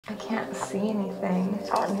I can't see anything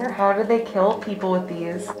on here. How do they kill people with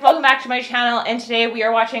these? Welcome back to my channel, and today we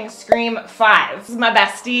are watching Scream 5. This is my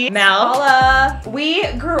bestie, Mel. Hola.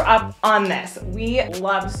 We grew up on this. We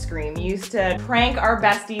loved Scream. We used to prank our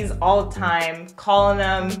besties all the time, calling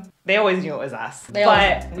them. They always knew it was us.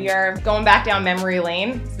 But we are going back down memory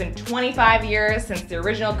lane. It's been 25 years since the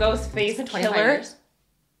original Ghostface killer. Years.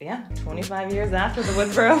 Yeah, 25 years after the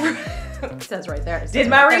Woodsboro. It says right there. Did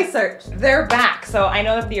my research. They're back. So I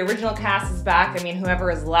know that the original cast is back. I mean,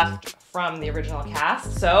 whoever is left from the original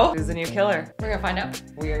cast. So who's the new killer? We're gonna find out.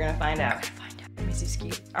 We are gonna find out. Let me see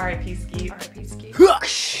Skeet. R.I.P. Skeet. R.I.P. Skeet.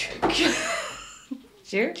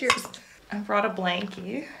 Cheers. Cheers. I brought a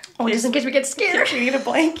blankie. Oh, just in case we get scared. We need a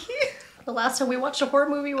blankie. The last time we watched a horror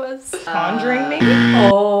movie was Conjuring, maybe?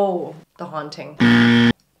 Oh, The Haunting.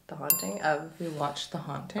 The Haunting of... We watched The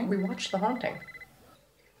Haunting? We watched The Haunting.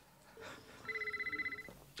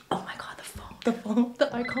 Oh my god, the phone. The phone? The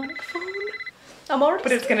iconic phone. I'm already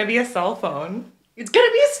But it's gonna be a cell phone. It's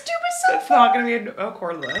gonna be a stupid cell It's not gonna be a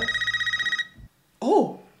cordless.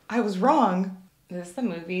 Oh, I was wrong. Is this the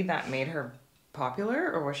movie that made her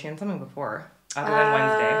popular, or was she in something before? Other than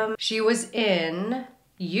Wednesday. She was in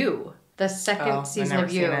You. The second season never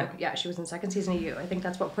of You. seen it. Yeah, she was in the second season of You. I think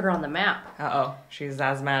that's what put her on the map. Uh-oh, she's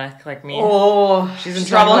asthmatic like me. Oh, she's in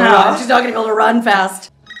trouble not now. She's not gonna be able to run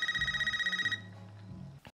fast.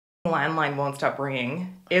 Landline won't stop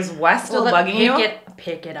ringing. Is Wes still bugging you?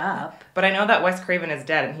 Pick it up. But I know that Wes Craven is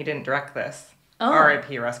dead and he didn't direct this. Oh.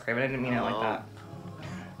 R.I.P. Wes Craven. I didn't mean it like that.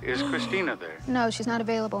 Is Christina there? No, she's not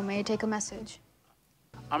available. May I take a message?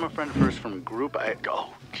 I'm a friend of hers from group.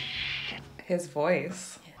 Oh, shit. His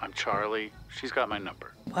voice. I'm Charlie. She's got my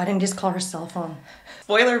number. Why didn't you just call her cell phone?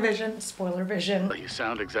 Spoiler vision. Spoiler vision. Well, you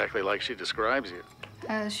sound exactly like she describes you.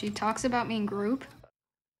 She talks about me in group.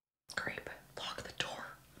 Creep. Lock the door.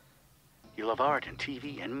 You love art and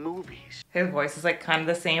TV and movies. His voice is like kind of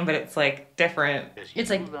the same, but it's like different. It's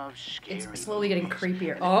like, it's slowly getting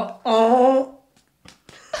creepier. Oh, oh.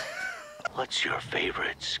 What's your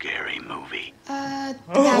favorite scary movie? The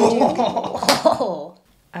Babadook. Oh.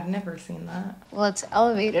 I've never seen that. Well, it's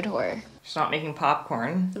elevated horror. She's not making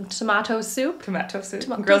popcorn. Some tomato soup. Tomato soup.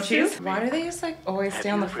 Tomato Grilled soup. cheese. Why do they just like always stay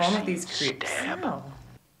on the phone with these creeps? Oh.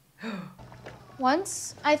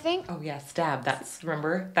 Once, I think. Oh yeah, Stab.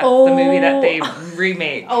 Remember? That's the movie that they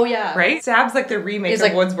remake. Oh yeah. Right? Stab's like the remake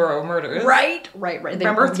of Woodsboro Murders. Right.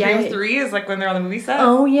 Remember Scream 3 is like when they're on the movie set?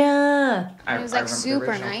 Oh yeah. It was like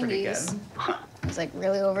super 90s. It was like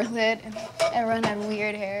really overlit and everyone had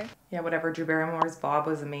weird hair. Yeah, whatever. Drew Barrymore's Bob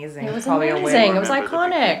was amazing. It was probably amazing. It was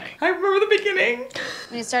iconic. I remember the beginning.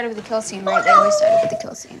 When it started with the kill scene, right? They always started with the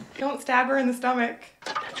kill scene. Don't stab her in the stomach.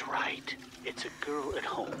 That's right. It's a girl at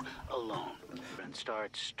home, alone. And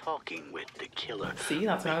starts talking with the killer. See,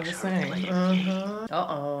 that's what I was just saying.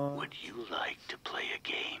 Uh-oh. Would you like to play a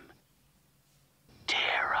game?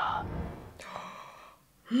 Tara.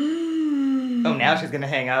 Oh, now she's gonna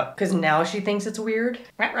hang up. Because now she thinks it's weird.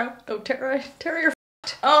 Ruh-roh. Oh, Tara, you're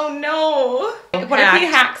Oh no! What if he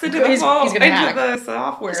hacks into the phone? He's gonna hack. The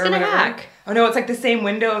software. He's gonna hack. Oh no, it's like the same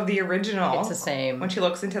window of the original. It's the same. When she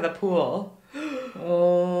looks into the pool.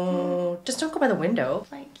 Oh, just don't go by the window.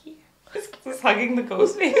 Mikey. Just hugging the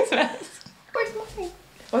ghost face mask. Where's mine?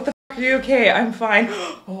 What the f*** are you okay? I'm fine.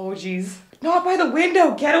 Oh jeez. Not by the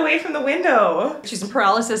window. Get away from the window. She's in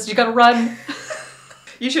paralysis. You gotta run.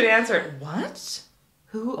 You should answer it. What?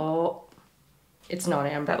 Who? Oh, it's not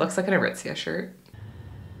Amber. That looks like an Aritzia shirt.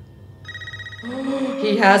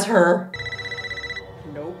 He has her.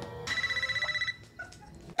 Nope.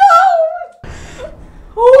 No!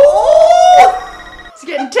 Oh! It's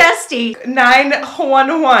getting testy.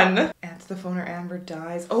 911. Answer the phone or Amber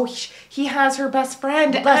dies. Oh, he has her best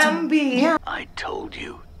friend, Amby. Yeah. I told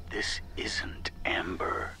you, this isn't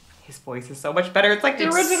Amber. His voice is so much better. It's like the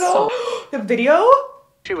original. The video?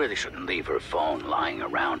 She really shouldn't leave her phone lying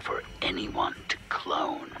around for anyone to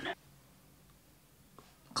clone.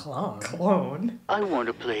 Clone? I want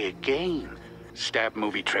to play a game. Stab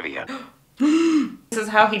movie trivia. This is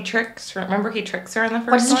how he tricks. Remember he tricks her in the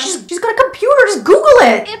first one? She's got a computer. Just Google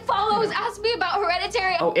it. It Follows. Ask me about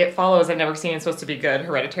Hereditary. Oh, It Follows. I've never seen it. It's supposed to be good.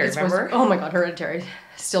 Hereditary, remember? Oh my god, Hereditary.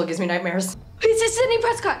 Still gives me nightmares. It's Sidney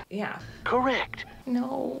Prescott. Yeah. Correct.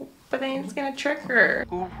 No, but then he's gonna trick her.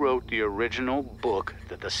 Who wrote the original book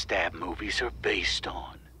that the Stab movies are based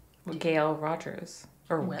on? Gail Rogers.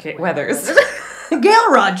 Or Weathers.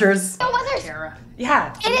 Gail Rogers. Gail Weathers. Tara.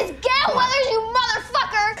 Yeah. It is Gail Weathers, you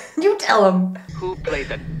motherfucker. You tell him. Who played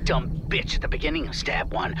the dumb bitch at the beginning of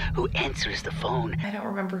Stab 1 who answers the phone? I don't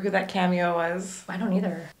remember who that cameo was. I don't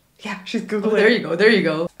either. Yeah, she's Googling. Oh, there you go, there you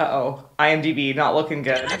go. Uh-oh. IMDb, not looking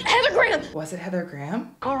good. Heather Graham! Was it Heather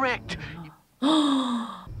Graham? Correct.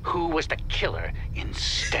 Who was the killer in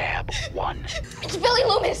Stab 1? It's Billy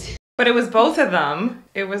Loomis! But it was both of them.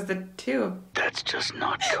 It was the two. That's just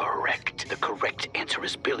not correct. The correct answer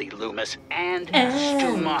is Billy Loomis and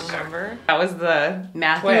Stumacher. Remember? That was the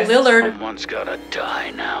Matthew twist. Lillard. Someone's gotta die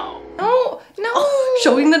now. No, no. Oh,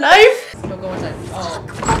 showing the knife. Don't go inside.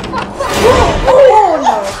 Oh.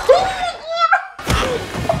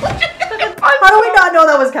 How do we not know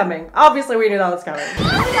that was coming? Obviously, we knew that was coming.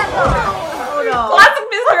 Oh no. Lots of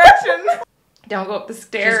misdirection. Don't go up the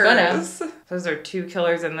stairs. She's gonna. Those are two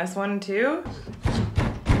killers in this one too. No,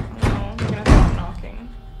 I'm gonna stop knocking.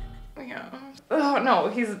 Yeah. Oh no,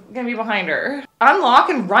 he's gonna be behind her. Unlock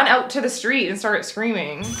and run out to the street and start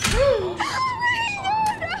screaming.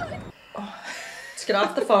 Let's get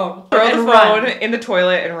off the phone. Throw And the run. phone in the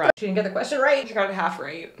toilet and run. She didn't get the question right. She got it half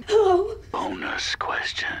right. Hello. Bonus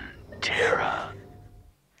question, Tara.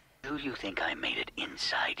 Do you think I made it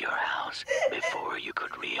inside your house before you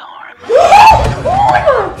could rearm?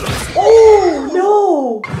 Oh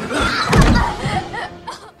no.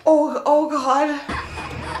 Oh god.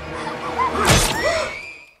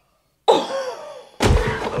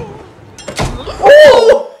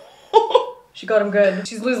 Oh! She got him good.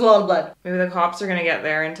 She's losing a lot of blood. Maybe the cops are gonna get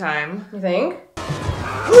there in time. You think?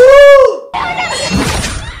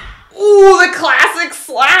 Ooh, the classic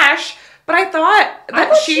slash. But I thought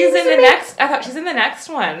that she's in the in next. I thought she's in the next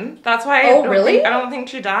one. That's why. Oh, really? I don't think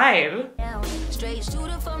she died.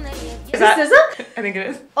 Is this SZA? I think it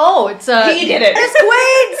is. Oh, it's He did it. Dennis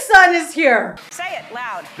Quaid's son is here. Say it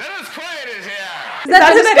loud. Dennis Quaid is here! Is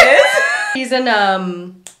that Who Dennis that He's in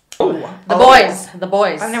Oh, The Boys. The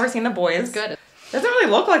Boys. I've never seen The Boys. Good. Doesn't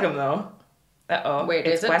really look like him though. Uh-oh. Wait,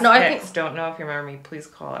 It's is it? Wes No, I Hicks. think- Don't know if you remember me. Please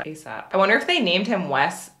call it ASAP. I wonder if they named him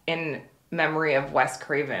Wes in memory of Wes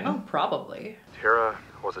Craven. Oh, probably. Tara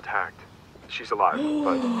was attacked. She's alive,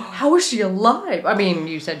 but How is she alive? I mean,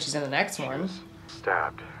 you said she's in the next one.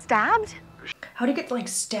 stabbed. Stabbed? How do you get like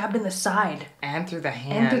stabbed in the side And through the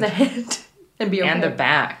hand. and through the head and be okay? And the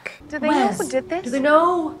back. Do they know who did this? Do they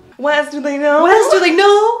know? Wes, do they know? Wes, do they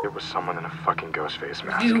know? It was someone in a fucking ghost face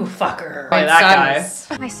mask. You fucker. Oh, that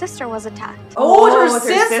guy. My sister was attacked. Oh, it's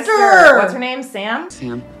her sister. What's her name? Sam?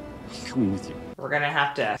 Sam, coming with you. We're gonna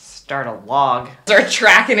have to start a log. Start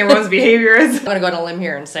tracking everyone's behaviors. I'm gonna go on a limb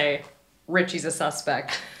here and say Richie's a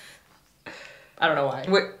suspect. I don't know why.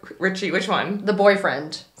 Richie, which one? The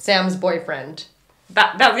boyfriend. Sam's boyfriend.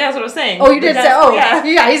 That's what I was saying. Oh, you did say, oh, yeah.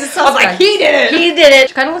 yeah, he's a suspect. I was like, he did it. He did it.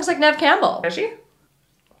 She kind of looks like Nev Campbell. Is she?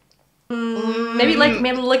 Maybe like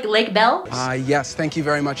Lake Bell? Yes, thank you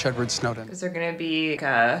very much, Edward Snowden. Is there gonna be like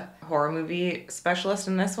a horror movie specialist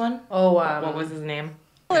in this one? Oh, What was his name?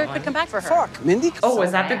 Could come back for her. Mindy? Oh,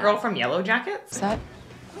 was that the girl from Yellow Jackets? Is that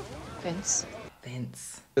Vince?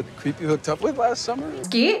 Vince. The creep you hooked up with last summer?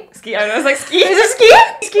 Skeet? Skeet. I was like, Skeet. Is it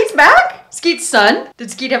Skeet? Skeet's back? Skeet's son? Did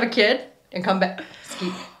Skeet have a kid and come back?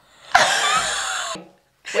 Skeet.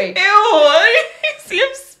 Wait. Ew. You see him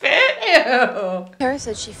spit? Ew. Tara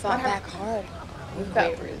said she fought back hard. We've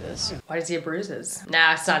got bruises. Why does he have bruises?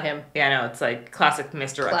 Nah, it's not him. Yeah, no, it's like classic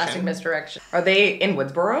misdirection. Classic misdirection. Are they in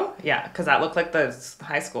Woodsboro? Yeah, because that looked like the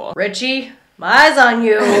high school. Richie, my eyes on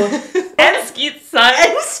you. And Skeet's son.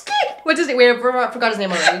 And Skeet. What's his name? Wait, I forgot his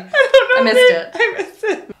name already. I don't know. I missed it. I missed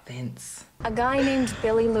it. Vince. A guy named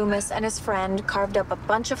Billy Loomis and his friend carved up a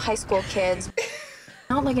bunch of high school kids.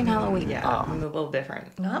 Not like in Halloween. Yeah, I'm a little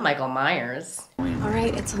different. Not Michael Myers. All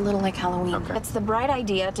right, it's a little like Halloween. It's the bright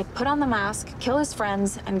idea to put on the mask, kill his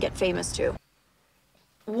friends, and get famous too.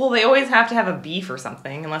 Well, they always have to have a beef or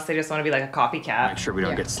something, unless they just want to be like a copycat. Make sure we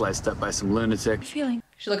don't get sliced up by some lunatic. Feeling.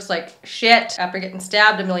 She looks like shit after getting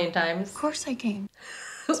stabbed a million times. Of course I came.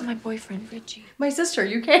 It's my boyfriend, Richie. My sister,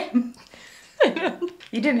 you came.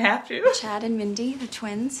 You didn't have to. Chad and Mindy, the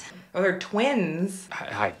twins. Oh, they're twins.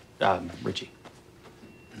 Hi, Richie.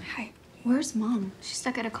 Hi. Where's Mom? She's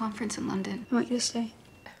stuck at a conference in London. I want you to stay.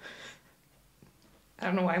 I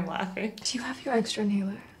don't know why I'm laughing. Do you have your extra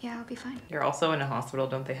inhaler? Yeah, I'll be fine. You're also in a hospital.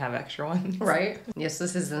 Don't they have extra ones? Right? Yes,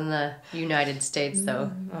 this is in the United States,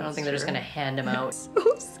 though. I don't think they're just true. gonna hand him out.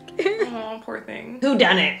 So scared. Oh, poor thing. Who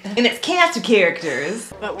done it? And it's cast of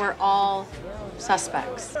characters. But we're all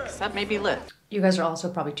suspects, except maybe Liv. You guys are also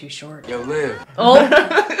probably too short. Yo, Liv. Oh,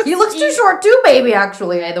 he looks too short too, baby.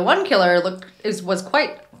 Actually, the one killer was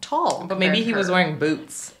quite tall. But maybe compared he to was her. wearing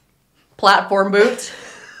boots. Platform boots.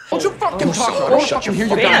 Don't you fucking talk! Don't fucking hear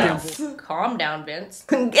your goddamn... Vince. Calm down, Vince.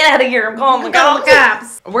 Get out of here. I'm calling the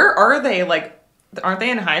cops. Where are they? Like, aren't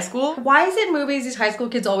they in high school? Why is it in movies these high school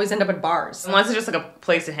kids always end up at bars? Unless it's just like a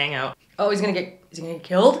place to hang out. Oh, he's gonna get Is he gonna get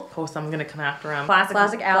killed? Oh, someone's gonna come after him.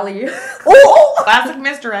 Classic alley. Oh! Classic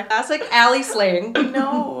misdirect. Classic alley slaying.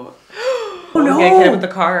 No. Oh no. He's gonna get hit with the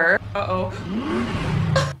car. Uh-oh.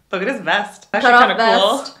 Look at his vest. That's kind of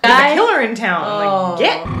cool. Vest. There's Guy? a killer in town. Oh. Like,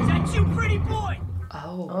 get. That's you, pretty boy!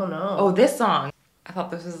 Oh. Oh no. Oh, this song. I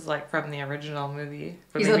thought this was like from the original movie.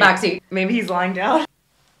 But He's in the backseat. Maybe he's lying down.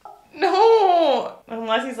 No.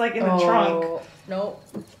 Unless he's like in the trunk. No.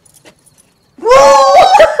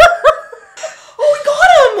 Whoa!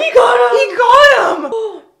 Oh, he got him! He got him!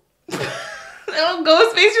 Oh,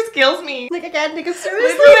 Ghostface just kills me. Like I can't take him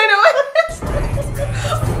seriously. I know.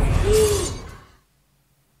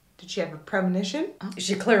 Did she have a premonition? Is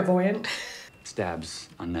she clairvoyant? Stabs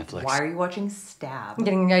on Netflix. Why are you watching Stab? I'm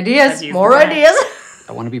getting ideas. He's More the best. ideas.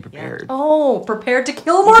 I want to be prepared. Oh, prepared to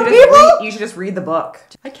kill more people? You should just read the book.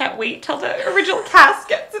 I can't wait till the original cast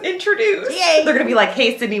gets introduced. Yay. They're gonna be like,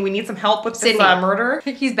 hey, Sydney, we need some help with this murder.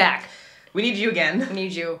 He's back. We need you again. We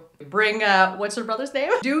need you. Bring, what's her brother's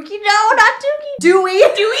name? Dookie? No, not Dookie. Dewey.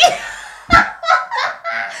 Dewey. Not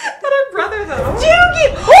our brother, though.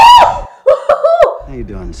 Dookie. How you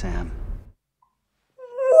doing, Sam?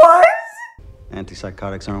 What?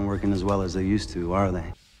 Antipsychotics aren't working as well as they used to, are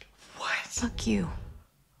they? What? Fuck you.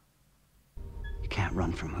 You can't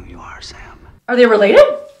run from who you are, Sam. Are they related?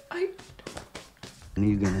 And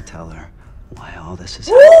you're gonna tell her why all this is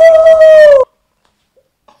happening.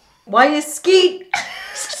 Why is Skeet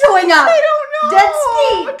showing up? I don't know.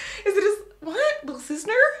 Dead Skeet. Is it his, what? Little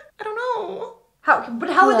sister? I don't know. But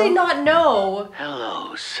how would they not know?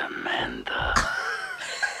 Hello, Samantha.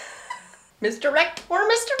 Misdirect or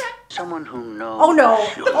misdirect? Someone who knows. Oh no.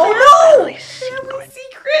 your Oh family no. secret.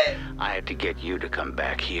 Secret. I had to get you to come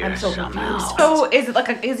back here I'm so somehow. confused. So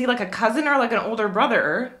is he like a cousin or like an older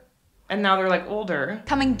brother? And now they're like older.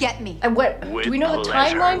 Come and get me. And what? With Do we know the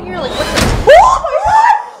pleasure. timeline here? Like what's the...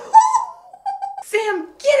 Sam,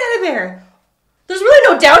 get out of there. There's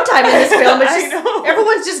really no downtime in this film. It's I just know.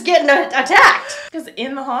 everyone's just getting attacked. Because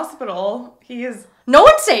in the hospital, he is. No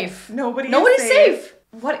one's safe. Nobody's safe.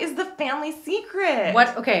 What is the family secret?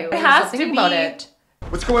 What? Okay, It has to thinking be. about it.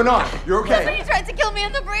 What's going on? You're okay? Somebody tried to kill me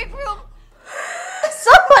in the break room.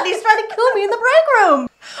 Somebody's trying to kill me in the break room.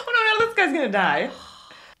 Oh no, this guy's gonna die.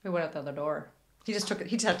 We went out the other door. He just took it.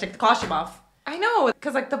 He just had to take the costume off. I know,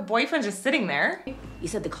 because like the boyfriend's just sitting there. You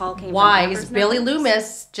said the call came Why from is Billy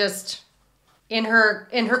Loomis just in her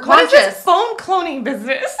What is conscious? this phone cloning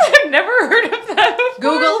business? I've never heard of that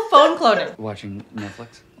before. Google phone cloning. Watching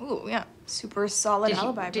Netflix. Ooh, yeah. Super solid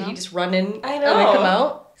alibi, Did bro. he just run in I and then come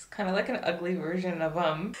out? It's kind of like an ugly version of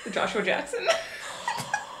Joshua Jackson.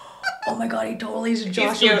 Oh my god, he totally is a He's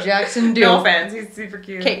Joshua cute. Jackson dude. No offense, he's super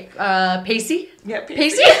cute. Okay, Pacey? Yeah,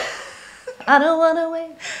 Pacey? I don't wanna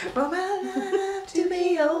wait. For my life to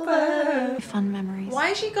be over. Fun memories. Why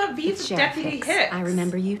has she got beef It's with Sheriff Deputy Hicks. Hicks? I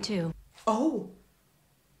remember you too. Oh.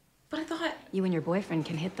 But I thought... You and your boyfriend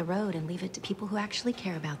can hit the road and leave it to people who actually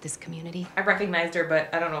care about this community. I recognized her, but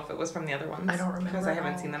I don't know if it was from the other ones. I don't remember Because I at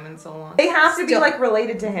haven't all. seen them in so long. They have to be like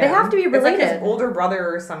related to him. They have to be It's like his related. older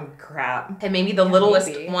brother or some crap. And maybe the littlest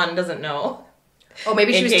maybe. one doesn't know. Oh,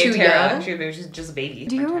 maybe she was AKA too Tara. young. Maybe she's just a baby.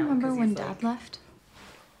 Do you for town, remember 'cause when he's Dad like- left?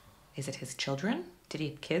 Is it his children? Did he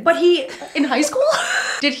have kids? But he, in high school?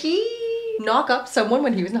 Did he knock up someone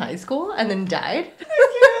when he was in high school and then died?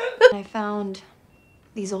 I found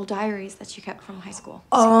these old diaries that she kept from high school.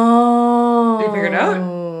 Oh. Did you figure it out?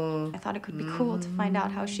 I thought it could be cool to find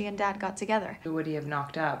out how she and Dad got together. Who would he have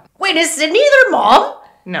knocked up? Wait, is Sydney their mom?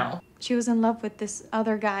 No. She was in love with this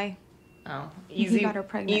other guy, Oh. He Easy. got her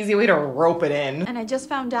pregnant. Easy way to rope it in. and I just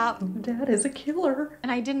found out, Dad is a killer.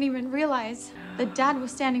 and I didn't even realize that Dad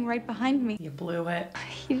was standing right behind me. You blew it.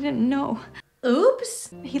 He didn't know.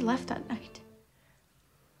 Oops. He left that night.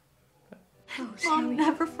 Mom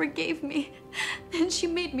never forgave me, and she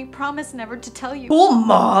made me promise never to tell you. Cool,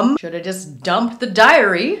 Mom. Should have just dumped the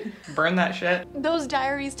diary. Burn that shit. Those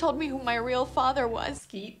diaries told me who my real father was.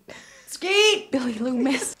 Skeet. Skeet. Billy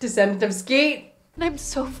Loomis. Descendant of Skeet. And I'm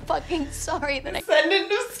so fucking sorry that I...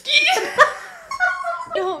 Descendant of Skeet.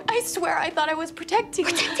 No, I swear I thought I was protecting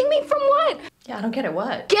you. Protecting me from what? Yeah, I don't get it.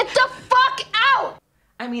 What? Get the fuck out!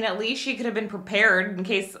 I mean, at least she could have been prepared in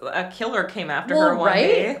case a killer came after Well, her one right?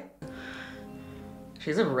 day.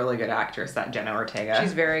 She's a really good actress, that Jenna Ortega.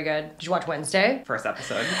 She's very good. Did you watch Wednesday? First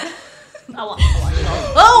episode. I watched it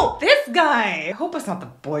all. Oh, this guy! I hope it's not the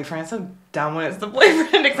boyfriend. It's so dumb when it's the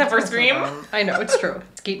boyfriend, except for Scream. I know, it's true.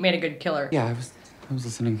 Skeet made a good killer. Yeah, I was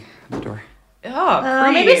listening at the door.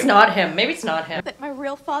 Oh, maybe it's not him. Maybe it's not him. That my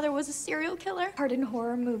real father was a serial killer. Part in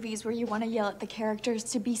horror movies where you want to yell at the characters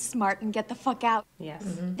to be smart and get the fuck out. Yes.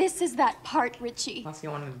 This is that part, Richie. Unless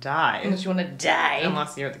you want to die. Unless you want to die.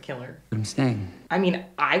 Unless you're the killer. I'm staying. I mean,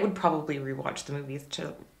 I would probably rewatch the movies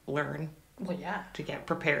to learn. Well, yeah. To get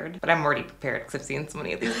prepared. But I'm already prepared because I've seen so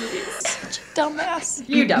many of these movies. Dumbass.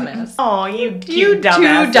 You dumbass. Oh, you cute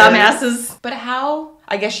dumbasses. Two dumbasses. But how?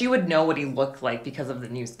 I guess you would know what he looked like because of the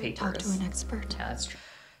newspapers. Talk to an expert. Yeah, that's true.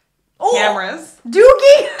 Oh, cameras.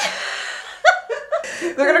 Doogie!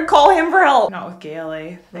 They're gonna call him for help. Not with Gail,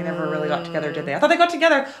 eh? They never really got together, did they? I thought they got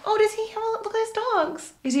together. Oh, does he look at his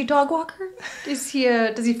dogs? Is he a dog walker? Does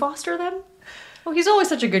he foster them? Oh, he's always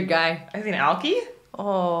such a good guy. I've seen Alki.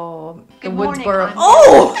 Oh, Good the morning, Woodsboro. I'm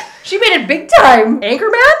Oh, she made it big time.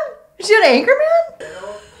 Anchorman? Is she an Anchorman? I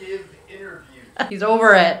don't give interviews. He's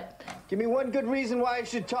over it. Give me one good reason why I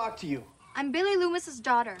should talk to you. I'm Billy Loomis's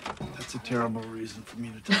daughter. That's a terrible reason for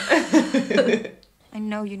me to talk. I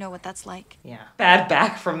know you know what that's like. Yeah. Bad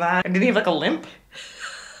back from that. And did he have like a limp?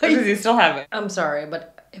 Or does he still have it? I'm sorry,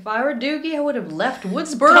 but if I were Doogie, I would have left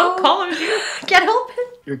Woodsboro. Don't call him Duke. Can't help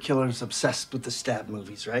it. Your killer's obsessed with the stab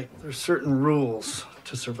movies, right? There's certain rules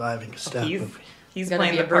to surviving a stab movie. He's Gotta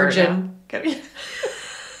playing be the a virgin.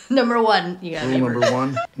 Number #1, you gotta be a Rule virgin. number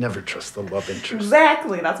 1, never trust the love interest.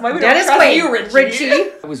 Exactly. That's why we Dennis don't trust Quaid, you,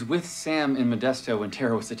 Richie. I was with Sam in Modesto when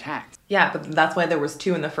Tara was attacked. Yeah, but that's why there was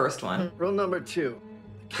 2 in the first one. Rule number 2,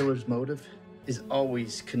 the killer's motive is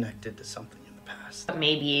always connected to something in the past.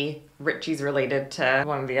 Maybe Richie's related to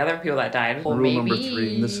one of the other people that died. Well, Rule number maybe-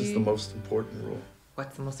 3, and this is the most important rule.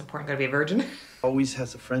 What's the most important? Gotta be a virgin? Always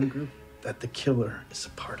has a friend group that the killer is a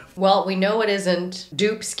part of. Well, we know it isn't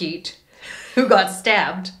Dupe Skeet who got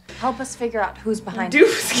stabbed. Help us figure out who's behind it.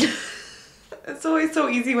 Dukes. It's always so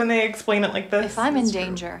easy when they explain it like this. If I'm in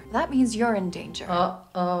danger, that means you're in danger.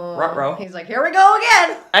 Uh-oh. Ruh-roh. He's like, here we go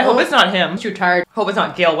again. I hope it's not him. Too tired. Hope it's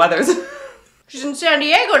not Gail Weathers. She's in San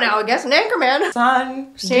Diego now, I guess, an Anchorman.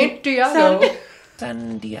 San Diego.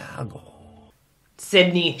 San Diego.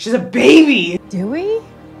 Sydney. She's a baby. Do we?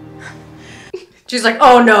 She's like,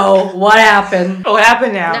 oh no, what happened? What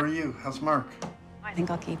happened now? How are you? How's Mark? I think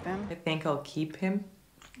I'll keep him. I think I'll keep him.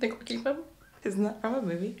 Think we'll keep him? Isn't that from a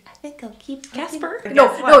movie? I think I'll keep Casper. No,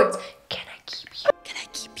 it's, can I keep you? Can I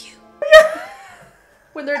keep you?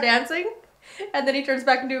 When they're dancing, and then he turns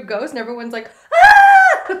back into a ghost, and everyone's like,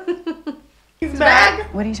 ah! He's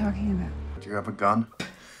back. What are you talking about? Do you have a gun?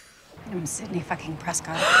 I'm Sydney fucking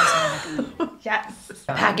Prescott. Yes.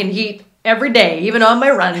 Packing heat every day, even on my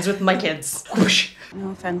runs with my kids. Whoosh. No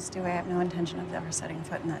offense, Stu. I have no intention of ever setting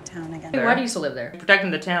foot in that town again. Why do you still live there?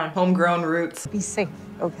 Protecting the town. Homegrown roots. Be safe,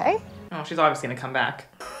 okay? Oh, she's obviously gonna come back.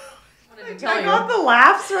 I tell I you. got the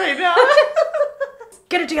laughs right now.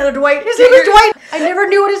 Get it together, Dwight. His name is Dwight. I never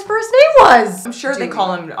knew what his first name was. I'm sure they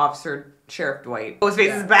call him Officer Sheriff Dwight. Oh, his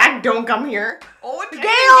face is back. Don't come here. Oh, it's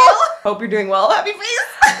Gail. Hope you're doing well. Happy face.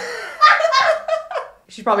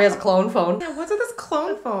 She probably has a clone phone. Yeah, what's with this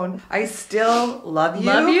clone phone? I still love you.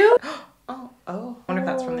 Love you? Oh. I wonder if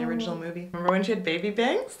that's from the original movie. Remember when she had baby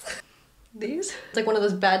bangs? These? It's like one of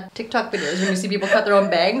those bad TikTok videos when you see people cut their own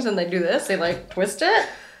bangs and they do this. They like twist it.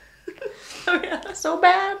 Oh yeah. So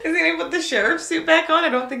bad. Is he gonna put the sheriff suit back on? I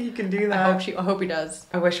don't think he can do that. I hope he does.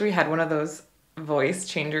 I wish we had one of those voice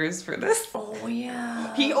changers for this. Oh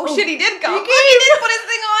yeah. Oh shit, he did go. He did put his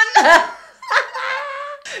thing on.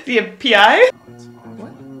 The PI?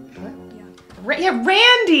 Yeah,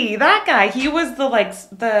 Randy, that guy. He was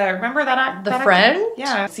remember that The friend? Actor?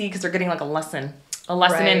 Yeah. See, because they're getting like a lesson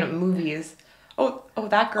Right. in movies. Oh,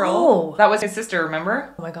 that girl. Oh. That was his sister.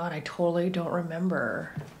 Remember? Oh my god, I totally don't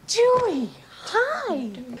remember. Julie,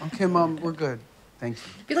 hi. Okay, Mom, we're good. Thank you.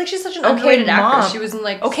 I feel like she's such an Okay, underrated actress. Mom. She was in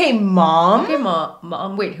like. Okay, Mom. Okay,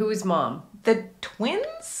 mom. Wait, who is mom? The twins?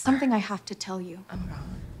 Something I have to tell you. Oh my god.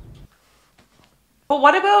 But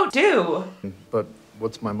what about Do? But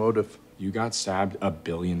what's my motive? You got stabbed 1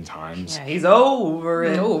 billion times. Yeah, he's over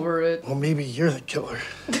it. Over it. Well, maybe you're the killer.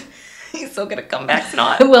 He's so good at comebacks,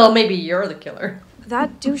 not. Well, maybe you're the killer.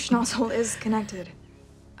 That douche nozzle is connected.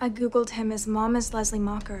 I googled him. His mom is Leslie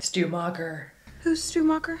Mocker. Stu Mocker. Who's Stu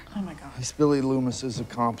Mocker? Oh my god. He's Billy Loomis's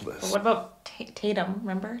accomplice. But what about Tatum?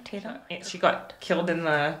 Remember Tatum? She got killed in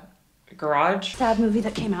the garage. Sad movie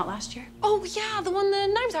that came out last year. Oh yeah, the one the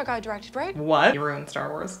Knives Out guy directed, right? What? You ruined Star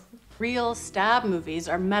Wars. Real stab movies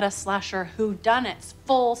are meta slasher whodunits.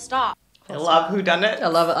 Full stop. I love whodunit. I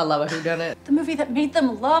love a whodunit. The movie that made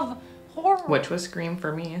them love horror. Which was Scream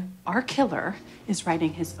for me. Our killer is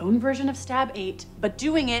writing his own version of Stab 8, but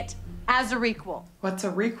doing it as a requel. What's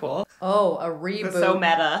a requel? Oh, a reboot. It's so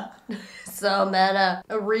meta. So meta.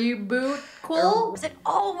 A reboot? Cool? It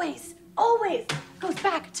always always goes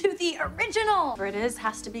back to the original. Whatever it is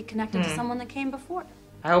has to be connected to someone that came before.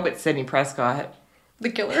 I hope it's Sidney Prescott. The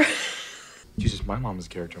killer. Jesus, my mom is a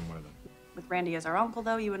character in one of them. With Randy as our uncle,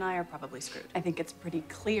 though, you and I are probably screwed. I think it's pretty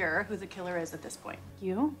clear who the killer is at this point.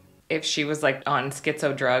 You? If she was like on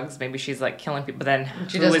schizo drugs, maybe she's like killing people, but then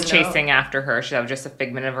She who was doesn't know. chasing after her? Should have just a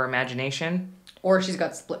figment of her imagination. Or she's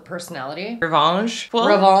got split personality. Revenge? Well,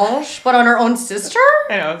 Revenge, but on her own sister?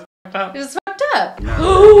 I know, it's fucked up. It's fucked up.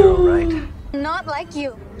 No, right? Not like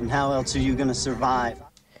you. And how else are you gonna survive?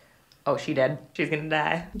 Oh, she dead. She's gonna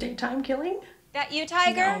die. Daytime killing? That you,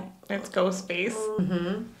 Tiger? It's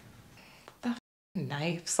Ghostface. The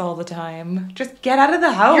knives all the time. Just get out of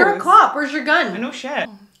the house. You're a cop. Where's your gun? No shit.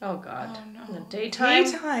 Oh, God. Oh, no. In the daytime?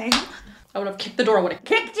 Daytime. I would have kicked the door. I would have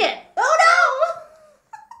kicked it. Oh,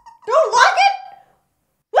 no! Don't lock it!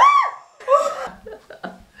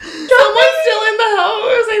 Someone's still in the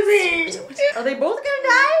house, I think. Are they both gonna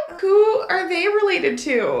die? Who are they related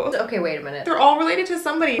to? Okay, wait a minute. They're all related to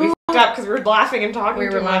somebody. We fucked up because we were laughing and talking. We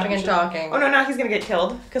were too laughing much. and talking. Oh no, now he's gonna get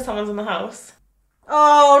killed because someone's in the house.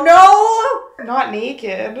 Oh, no! Not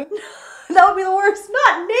naked. That would be the worst.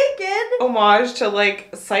 Not naked. Homage to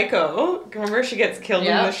like Psycho. Remember she gets killed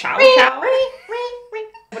in the shower.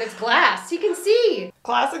 But it's glass. He can see.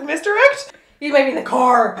 Classic misdirect. He might be in the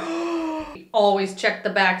car. Always check the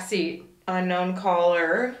back seat. Unknown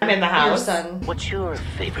caller. I'm in the Your house. son. What's your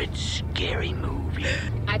favorite scary movie?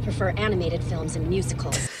 I prefer animated films and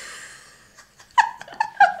musicals.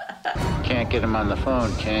 Can't get him on the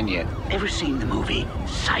phone, can you? Ever seen the movie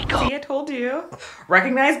Psycho? See, I told you.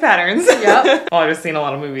 Recognize patterns. Yep. Oh, I've just seen a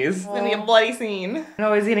lot of movies. Gonna be a bloody scene.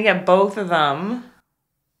 No, he's gonna get both of them.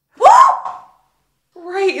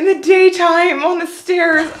 Right in the daytime on the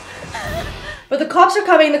stairs. But the cops are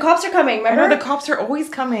coming. The cops are coming. I Remember? know the cops are always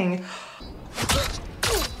coming.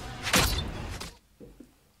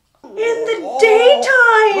 In the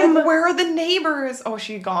daytime. Like, where are the neighbors? Oh,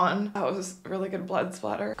 she gone. That was really good blood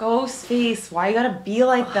splatter. Ghostface, why you gotta be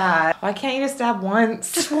like that? Why can't you just stab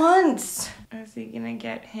once? Just once. Is he gonna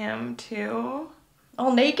get him too?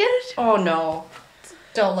 All naked? Oh no.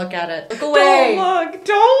 Don't look at it. Look away. Don't look.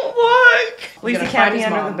 Don't look. At least he gonna can't find be his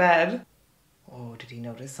under mom. the bed. Oh, did he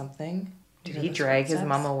notice something? Did he drag his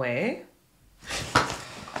mom away?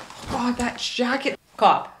 Oh, that jacket.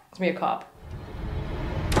 Cop. It's me, a cop.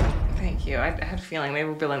 Thank you. I had a feeling they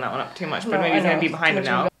were building that one up too much, but No, maybe I he's gonna know. be behind him Too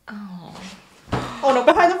now. much Oh. Oh no,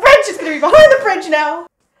 behind the fridge! It's gonna be behind the fridge now!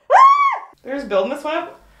 They're just building this one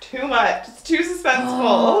up too much. It's too suspenseful.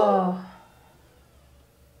 Oh.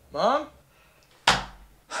 Mom?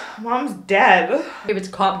 Mom's dead. Maybe it's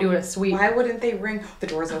a cop doing a sweep. Why wouldn't they ring? The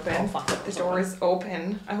door's open. Oh, fuck it. The door is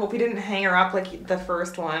open. I hope he didn't hang her up like the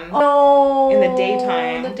first one. Oh. In the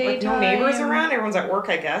daytime. The With no neighbors around. Everyone's at work,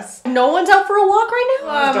 I guess. No one's out for a walk right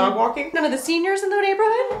now? Is dog walking? None of the seniors in the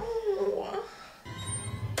neighborhood?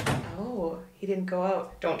 Oh, he didn't go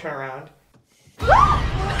out. Don't turn around.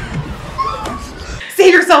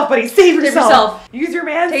 Save yourself, buddy. Save yourself. yourself. Use your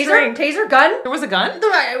man's Taser? strength. Taser? Gun? There was a gun?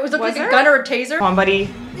 It was like there? a gun or a taser. Come on, buddy.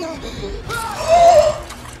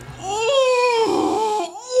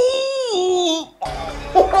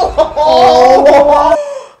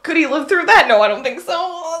 Could he live through that? No, I don't think so.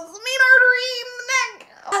 Oh, it's a main artery in the neck.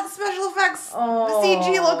 Oh, the special effects. Oh, the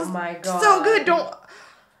CG looks my God. so good. Don't.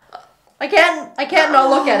 I can't not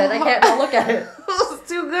look at it. I can't not look at it. It's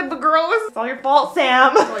too good, but gross. It's all your fault,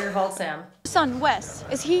 Sam. It's all your fault, Sam. Son, Wes,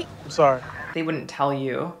 is he? I'm sorry. They wouldn't tell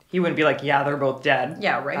you. He wouldn't be like, yeah, they're both dead.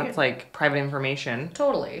 Yeah, right. That's like private information.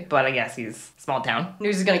 Totally. But I guess he's small town.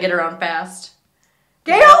 News is gonna get around fast.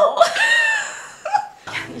 Gail!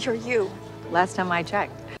 You're you. Last time I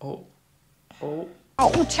checked. Oh. Oh.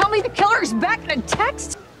 Oh, tell me the killer is back in a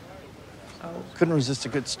text? Couldn't resist a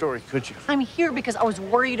good story, could you? I'm here because I was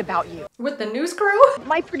worried about you. With the news crew?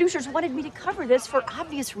 My producers wanted me to cover this for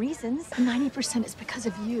obvious reasons. 90% is because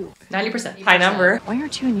of you. 90%. High number. Why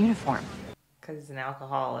aren't you in uniform? Because he's an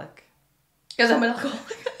alcoholic. Because I'm an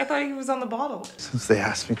alcoholic. I thought he was on the bottle. Since they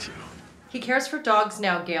asked me to. He cares for dogs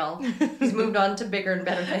now, Gail. He's moved on to bigger and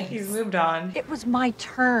better things. He's moved on. It was my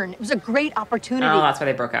turn. It was a great opportunity. Oh, that's why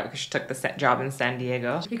they broke up, because she took the job in San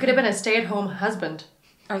Diego. He could have been a stay-at-home husband.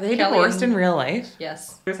 Are they Kelly divorced and- in real life?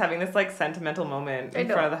 Yes. He was having this like sentimental moment I in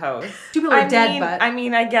know. front of the house. Two people are dead, but I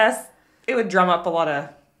mean, I guess it would drum up a lot of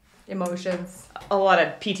emotions.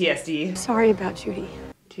 PTSD. Sorry about Judy.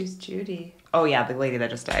 Who's Judy? Oh yeah, the lady that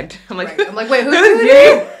just died. I'm like, I'm like, wait, who's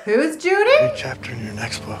Judy? Who's Judy? Great chapter in your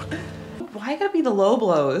next book. Why gotta be the low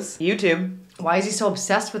blows? YouTube. Why is he so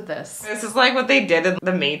obsessed with this? This is like what they did in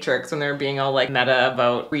The Matrix when they were being all like meta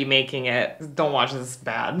about remaking it. Don't watch this, it's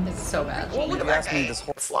bad. It's so bad. Oh, look at that guy.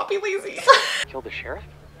 Sloppy lazy. Kill the sheriff?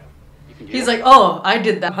 He's like, oh, I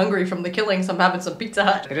did that. Hungry from the killing, so I'm having some Pizza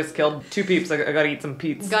Hut. I just killed 2 peeps. I gotta eat some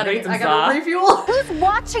pizza. I gotta refuel. Who's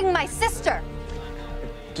watching my sister?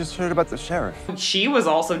 Just heard about the sheriff. She was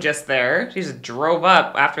also just there. She just drove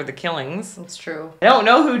up after the killings. That's true. I don't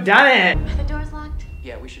know who done it. The door's locked.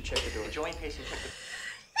 Yeah, we should check the door. Join Casey, check the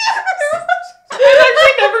I've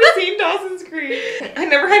actually never seen Dawson's Creek. I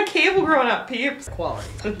never had cable growing up, peeps. Quality.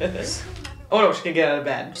 Oh no, she can get out of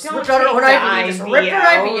bed. Don't take the IV, just rip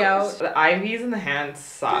her IV out. The IVs in the hands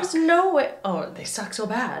suck. There's no way. Oh, they suck so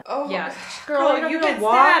bad. Oh, yeah. Girl, you you've don't been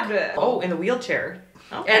walk. stabbed. Oh, in the wheelchair.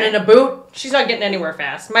 Okay. And in a boot. She's not getting anywhere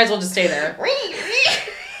fast. Might as well just stay there.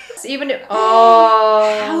 Even if,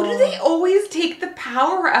 oh. How do they always take the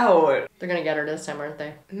power out? They're gonna get her this time, aren't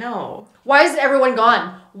they? No. Why is everyone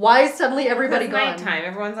gone? Why is suddenly everybody It's gone? nighttime.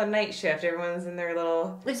 Everyone's on night shift. Everyone's in their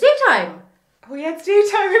little... It's daytime. Oh yeah, it's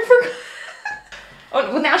daytime. I forgot.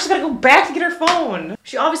 Oh, well now she's gotta go back to get her phone.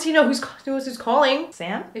 She obviously knows who's calling.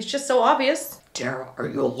 Sam? It's just so obvious. Tara, are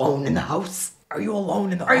you alone in the house? Are you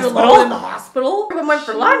alone in the Are you hospital? alone in the hospital? Everyone went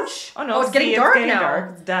for lunch. Oh no, it's getting dark now.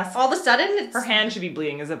 Dark. It's dusk. All of a sudden, it's... Her hand should be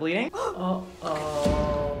bleeding. Is it bleeding? Oh.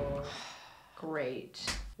 Great.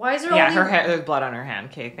 Why is there Yeah, only... there's blood on her hand.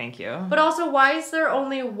 Okay, thank you. But also, why is there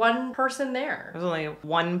only one person there? There's only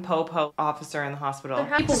one po-po officer in the hospital. There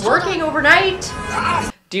have people working overnight.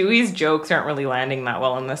 Dewey's jokes aren't really landing that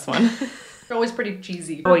well in this one. They're always pretty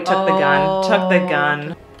cheesy. Oh, he took the gun. Took the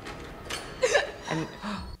gun. And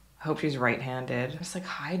I hope she's right-handed. Just like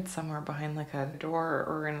hide somewhere behind like a door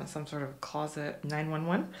or in some sort of closet.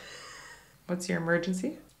 911? What's your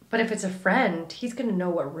emergency? But if it's a friend, he's gonna know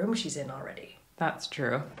what room she's in already. That's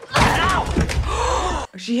true. Ow!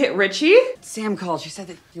 She hit Richie? Sam called. She said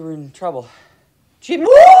that you were in trouble. She...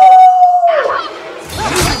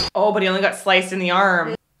 Oh, but he only got sliced in the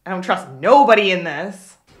arm. I don't trust nobody in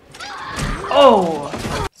this. Oh!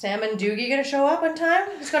 Sam and Doogie gonna show up on time?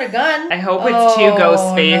 He's got a gun. I hope it's 2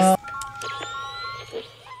 ghost face. No.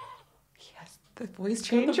 Yes, the voice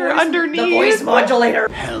changer underneath. The voice modulator.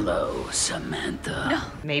 Hello, Samantha. No.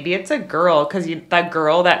 Maybe it's a girl, because that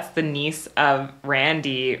girl that's the niece of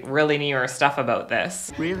Randy really knew her stuff about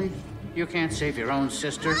this. Really? You can't save your own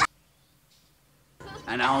sister?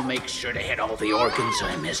 And I'll make sure to hit all the organs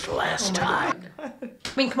I missed last time. I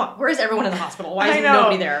mean, come on. Where is everyone in the hospital? Why is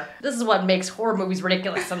nobody there? This is what makes horror movies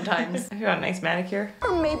ridiculous sometimes. You got a nice manicure.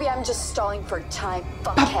 Or maybe I'm just stalling for time,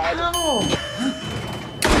 fuckhead.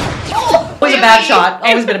 Always a bad shot.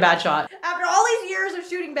 Always been a bad shot. After all these years of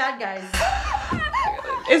shooting bad guys.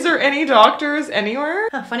 Is there any doctors anywhere?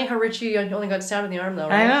 Huh, funny how Richie only got stabbed in the arm though,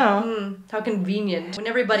 right? I know. How convenient. When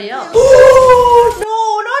everybody else. Oh,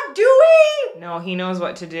 no, not Dewey! No, he knows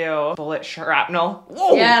what to do. Bullet shrapnel.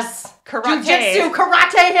 Whoa. Yes. Karate. Jiu-jitsu,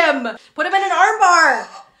 karate him. Put him in an armbar.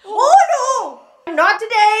 Oh no! Not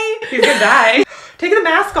today. He's gonna die. Take the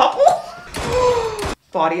mask off.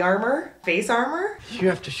 Body armor? Face armor? You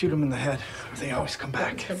have to shoot him in the head, or they always come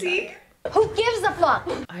back. See? Who gives a fuck?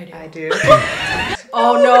 I do.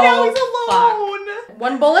 Oh no. Now he's alone. Fuck.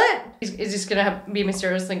 One bullet? Is just gonna be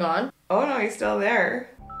mysteriously gone? Oh no, he's still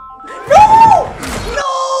there. No! No!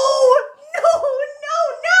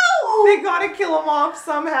 No! They gotta kill him off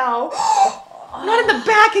somehow. Not in the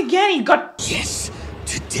back again. He got... Yes,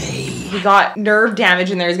 today. He got nerve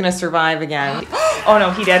damage in there. He's gonna survive again. Oh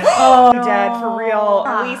no, he dead. Oh, he dead for real.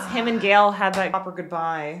 At least him and Gail had that proper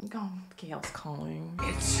goodbye. Oh, Gail's calling.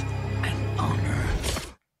 It's an honor.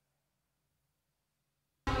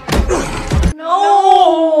 No!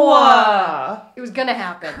 It was gonna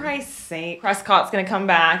happen. Christ's sake. Prescott's gonna come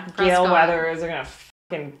back. Gail Weathers are gonna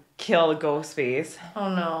fucking kill the ghost face. Oh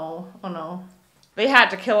no. Oh no. They had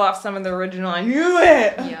to kill off some of the original. I knew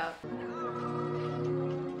it! Yeah.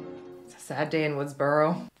 It's a sad day in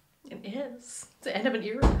Woodsboro. It is. It's the end of an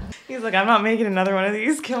era. He's like, I'm not making another one of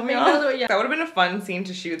these. Kill me off. Another, yeah. That would have been a fun scene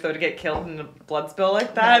to shoot, though, to get killed in a blood spill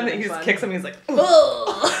like that. And then he just kicks him and he's like,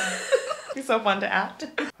 He's so fun to act.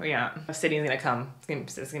 Oh yeah, Sydney's gonna come.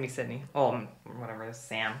 It's gonna be Sydney. Oh, whatever.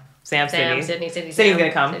 Sam. Sydney's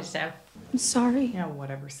gonna come. Sam. I'm sorry. Yeah,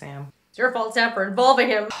 whatever, Sam. It's your fault, Sam, for involving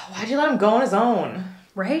him. Why'd you let him go on his own?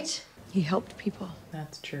 Right? He helped people.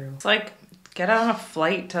 That's true. It's like, get on a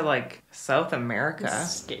flight to like South America.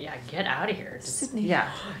 Get out of here. Sydney. Yeah,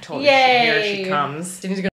 totally. Yay! Here she comes.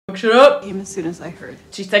 Sydney's gonna fuck shit up. Came as soon as I heard.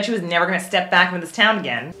 She said she was never gonna step back into this town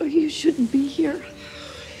again. Oh, you shouldn't be here.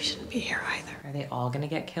 You shouldn't be here either. Are they all gonna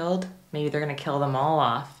get killed? Maybe they're gonna kill them all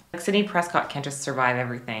off. Like Sydney Prescott can't just survive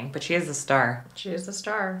everything, but she is the star. She is the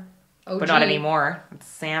star. OG. But not anymore. It's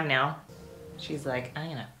Sam now. She's like, I'm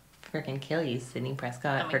gonna freaking kill you, Sydney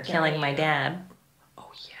Prescott, for killing my dad.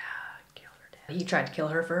 Oh yeah, kill her dad. He tried to kill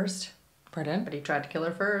her first. Pardon? But he tried to kill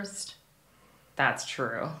her first. That's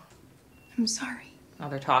true. I'm sorry. Oh,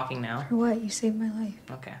 they're talking now. For what? You saved my life.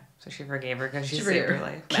 Okay, so she forgave her because she She saved forgave her her.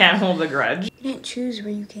 life. Can't hold a grudge. You didn't choose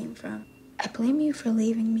where you came from. I blame you for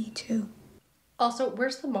leaving me too. Also,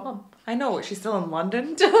 where's the mom? I know, she's still in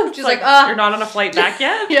London. She's like, you're not on a flight back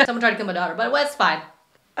yet? Yeah. Someone tried to kill my daughter, but it's fine.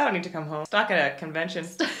 I don't need to come home. Stuck at a convention.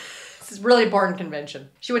 This is a really important convention.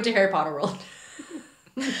 She went to Harry Potter World.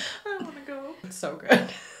 I want to go. It's so good.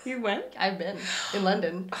 You went? I've been in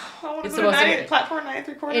London. I want to It's go the to most platform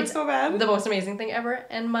 9¾ It's so bad. the most amazing thing ever.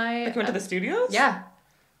 And my Like you went to the studios? Yeah.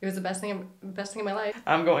 It was the best thing in my life.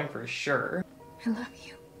 I'm going for sure. I love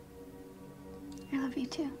you. I love you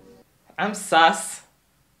too. I'm sus.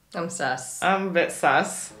 I'm sus. I'm a bit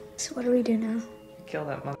sus. So what do we do now? Kill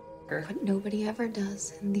that motherfucker. What nobody ever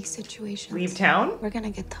does in these situations. Leave town? We're gonna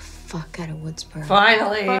get the fuck out of Woodsboro.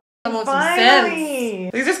 Finally. Someone with some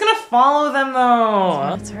sense. He's just gonna follow them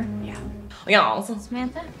though. That's her? Yeah. Yeah.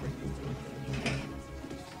 Samantha?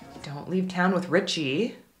 Don't leave town with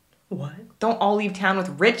Richie. What? Don't all leave town with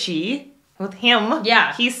Richie. With him.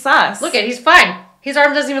 Yeah. He's sus. Look at, he's fine. His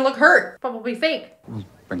arm doesn't even look hurt. Probably fake. We'll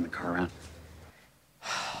bring the car around.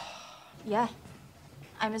 Yeah.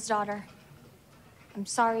 I'm his daughter. I'm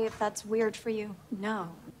sorry if that's weird for you. No,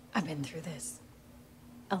 I've been through this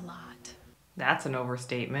a lot. That's an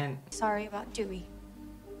overstatement. Sorry about Dewey.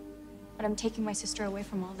 But I'm taking my sister away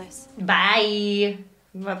from all this. Bye.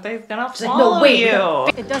 But they're gonna like, follow no, wait. you.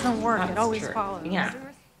 It doesn't work. That's It always true. follows. Yeah.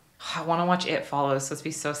 I want to watch It Follows. It's supposed to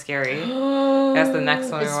be so scary. That's the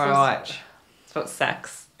next one we It's want to supposed- watch. It's about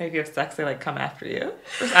sex. If you have sex, they like come after you.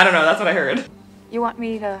 I don't know. That's what I heard. You want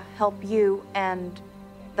me to help you and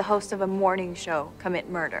the host of a morning show commit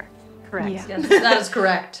murder? Correct. Yes, that is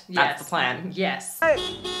correct. Yes. That's the plan. Yes.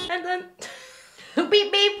 And then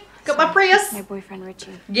Beep beep. Got my Prius. My boyfriend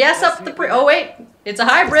Richie. Yes, up the Prius. Oh wait, it's a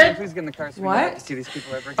hybrid. Please get in the car so we What? don't have to see these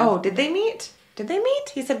people ever again. oh, did they meet? Did they meet?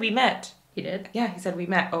 He said we met. He did. Yeah, he said we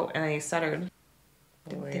met. Oh, and then he stuttered.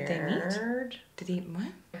 Did they meet? Weird. Did he what?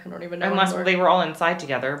 I don't even know. Unless anymore. they were all inside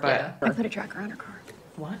together, but Yeah. I put a tracker on her car.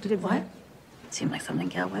 what? You did what? Seemed like something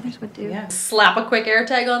Gail Weathers would do. Yeah. Slap a quick air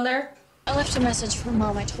tag on there. I left a message for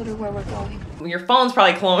Mom. I told her where we're going. Your phone's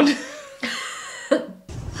probably cloned.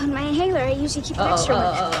 On my inhaler, I usually keep an extra one.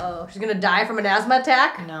 Oh, she's gonna die from an asthma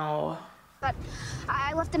attack. No. But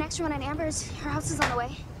I left an extra one at Amber's. Her house is on the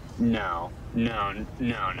way. No.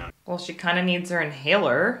 Well, she kind of needs her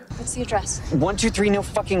inhaler. What's the address? 123 No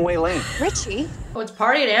Fucking Way Lane. Richie? Oh, it's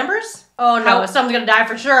party at Amber's? Oh no, someone's gonna die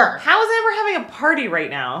for sure. How is Amber having a party right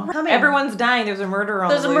now? Coming. Everyone's dying. There's a murder on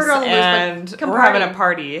There's the a loose. murder on the loose, but and come we're party. having a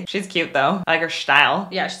party. She's cute though. I like her style.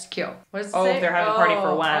 Yeah, she's cute. What does it Oh, say? they're having a party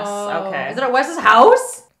for Wes. Okay. Is it at Wes's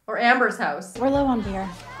house or Amber's house? We're low on beer.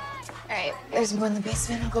 Alright, there's more in the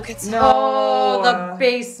basement. I'll go get some. No. Oh, the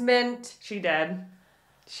basement. She dead.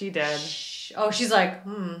 She dead. Oh, she's like,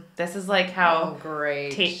 This is like how Oh,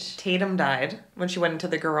 great. Tatum died when she went into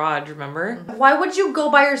the garage, remember? Why would you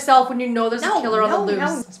go by yourself when you know there's a killer on the no.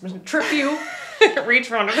 loose? It's gonna trip you. Reach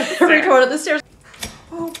for one of the Reach stairs. one of the stairs.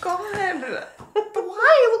 Oh god.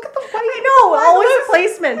 Why? Look at the white. I know, always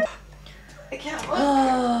placement. I can't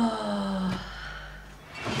look.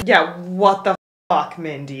 Yeah, what the fuck,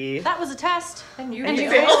 Mindy? That was a test. And you And you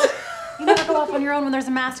failed. failed. You never go off on your own when there's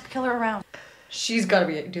a masked killer around. She's gotta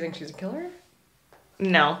be. Do you think she's a killer?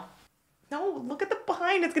 No. No, look at the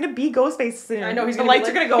behind. It's gonna be Ghostface soon. I know, he's the gonna be lights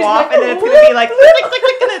like- are gonna go he's off, like, and then it's gonna be like click, click, click,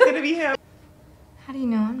 click, and it's gonna be him. How do you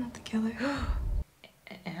know I'm not the killer?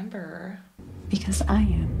 Amber. Because I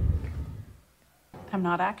am. I'm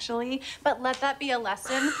not actually, but let that be a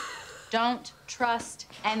lesson. Don't trust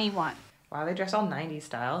anyone. Wow, they dress all 90s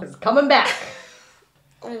style. It's coming back.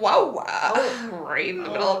 Wow. Right in the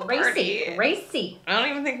middle of the party. Racy. I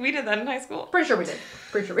don't even think we did that in high school. Pretty sure we did.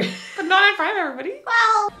 Pretty sure we did. But not in front of everybody.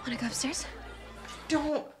 Wanna go upstairs?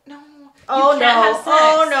 Don't. No. Oh You can't no. have sex.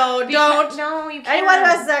 Oh no. Don't. No, you can't. Anyone who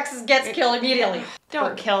has sex gets killed immediately.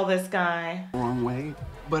 Don't kill this guy. Wrong way,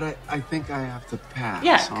 but I think I have to pass.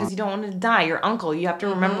 Yeah, because you don't want to die. Your uncle. You have to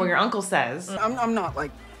remember what your uncle says. I'm not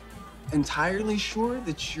like entirely sure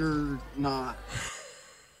that you're not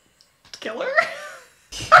Killer?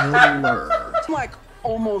 killer. I'm like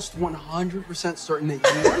almost 100% certain that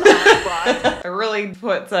you are not, but It really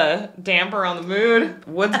puts a damper on the mood.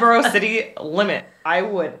 Woodsboro city limit. I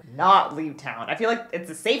would not leave town. I feel like it's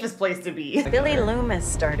the safest place to be. Billy Loomis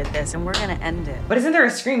started this, and we're gonna end it. But isn't there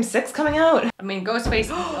a Scream 6 coming out? I mean, Ghostface.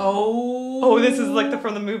 Oh, this is like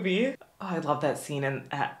from the movie. Oh, I love that scene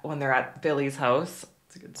when they're at Billy's house.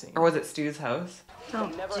 It's a good scene. Or was it Stu's house?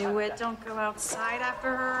 Don't do it. Don't go outside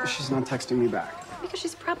after her. she's not texting me back. Because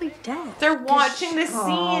she's probably dead. They're watching the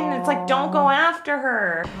scene. It's like, don't go after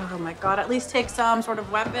her. Oh my god, at least take some sort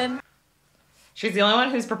of weapon. She's the only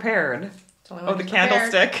one who's prepared. Oh, the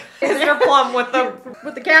candlestick. Mr. Plum with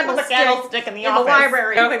the candlestick in the in office. the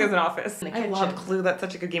library. I don't think there's an office. I kitchen. love Clue. That's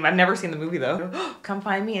such a good game. I've never seen the movie though. Come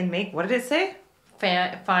find me and make. What did it say?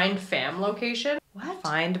 Find fam location. What?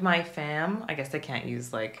 Find my fam. I guess they can't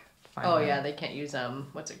use like. Yeah, they can't use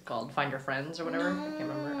what's it called? Find your friends or whatever. I can't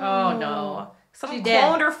remember. Oh no. Someone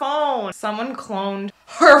cloned her phone. Someone cloned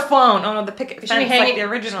her phone. Oh no, the picket fence like the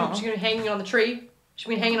original. She's hanging on the tree. She's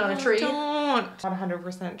been hanging on a tree. Don't. Not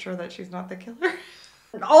 100% sure that she's not the killer.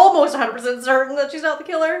 Almost 100% certain that she's not the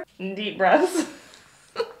killer. Deep breaths.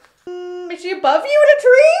 Is she above you in a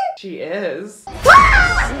tree? She is.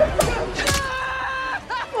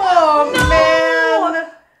 Oh man.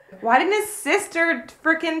 Why didn't his sister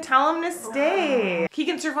freaking tell him to stay? He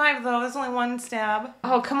can survive though. There's only one stab.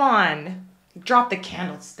 Oh, come on. Drop the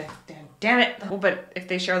candlestick. Damn it. Oh, but if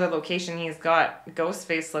they share the location, he's got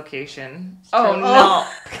Ghostface location. Oh, no.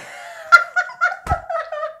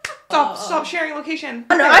 Stop sharing location.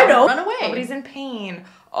 No, I know. Run away. Nobody's in pain.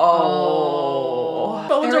 Oh.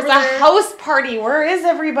 Phone's There's over a there. house party. Where is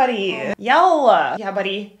everybody? Yell. Yeah,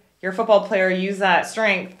 buddy. You're a football player. Use that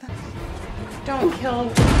strength. Don't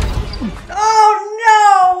kill.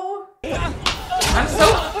 Oh no!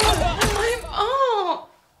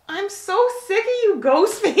 I'm so sick of you,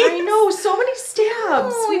 Ghostface. I know, so many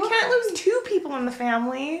stabs. Oh, we can't lose 2 people in the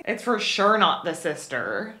family. It's for sure not the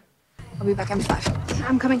sister. I'll be back in 5.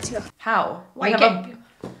 I'm coming too. How? Why You you have can't?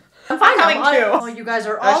 I'm fine. coming too. Oh, you guys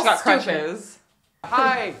are Oh, all she got stupid. crutches.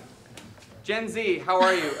 Hi, Gen Z, how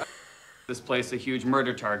are you? This place a huge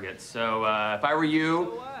murder target, so if I were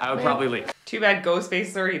you, I would probably leave. Too bad Ghostface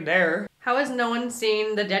is already there. How has no one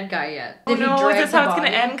seen the dead guy yet? Oh Did he no, drag is this the how it's gonna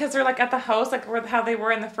body? end? Because they're like at the house, like how they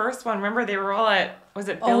were in the first one. Remember, they were all at, was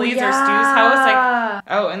it Oh, Billy's or yeah. Stu's house? Like,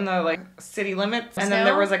 oh, in the like city limits. And then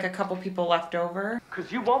there Snow? was like a couple people left over.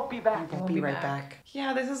 Cause you won't be back. I'll be right back.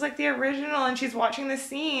 Yeah, this is like the original, and she's watching the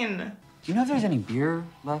scene. Do you know if there's any beer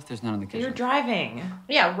left? There's none in the kitchen. You're driving.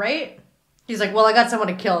 Yeah, right? He's like, well, I got someone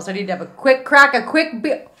to kill, so I need to have a quick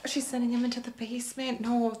beer. She's sending him into the basement.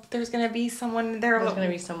 No, there's gonna be someone there. There's gonna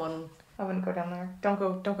be someone. I wouldn't go down there. Don't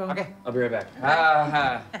go. Okay, I'll be right back.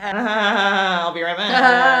 I'll be right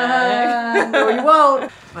back. No, you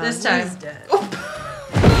won't. This time. He's dead.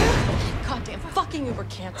 Goddamn fucking Uber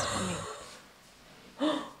canceled me.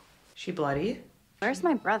 She bloody? Where's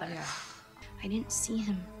my brother? Yeah. I didn't see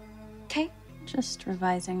him. Okay? Just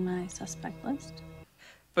revising my suspect list.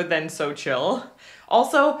 But then so chill.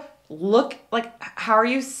 Also, look, like, how are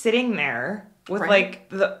you sitting there with like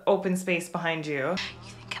the open space behind you? You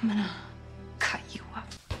think I'm gonna cut you up?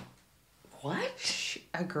 What?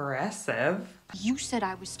 Aggressive. You said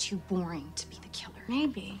I was too boring to be the killer.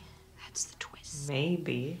 Maybe that's the twist.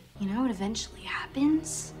 Maybe. You know what eventually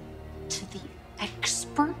happens to the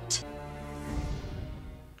expert?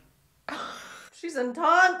 She's in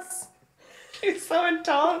taunts. She's so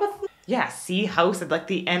intense. Yeah, see, house at like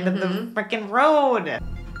the end of the freaking road.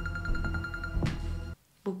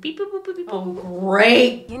 Boop, beep, boop, boop, boop, boop, Oh, boop.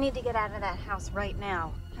 great. You need to get out of that house right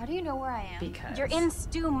now. How do you know where I am? Because. You're in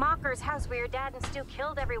Stu Mocker's house where your dad and Stu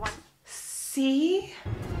killed everyone. See?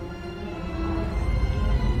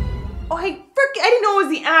 Oh, I didn't know it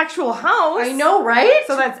was the actual house. I know, right?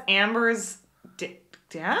 So that's Amber's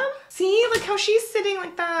dad? See, like how she's sitting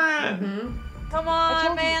like that. Come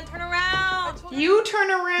on, man, turn around. You turn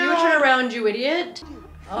around. You turn around, you idiot.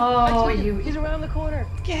 Oh, you. He's around the corner.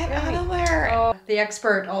 Get out of there. Oh, the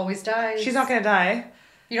expert always dies. She's not gonna die.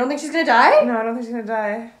 You don't think she's gonna die? No, I don't think she's gonna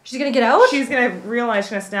die. She's gonna get out? She's gonna realize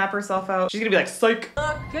she's gonna snap herself out. She's gonna be like, psych.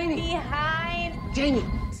 Look behind. Jamie.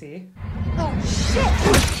 See? Oh shit.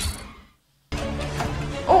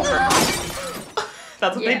 Oh.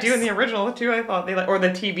 That's what they do in Yes. the original too. I thought they like, or the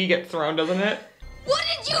TV gets thrown, doesn't it? What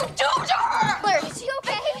did you do to her? Claire, is he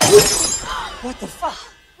okay? What the fuck?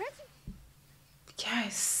 Yeah,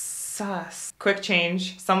 sus. Quick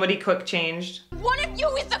change. Somebody quick changed. One of you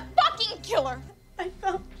is the fucking killer. I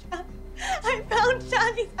found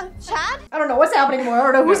Chad. Chad? I don't know what's happening anymore. I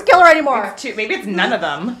don't know who's killer anymore. It's two, maybe it's none of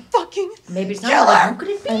them. Fucking Maybe it's not all of them. Who could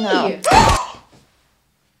it be?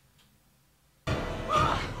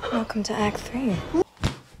 Welcome to Act 3.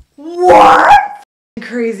 What?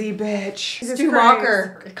 Crazy bitch. Jesus Stu Christ.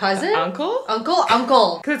 Mocker. Cousin? Uncle?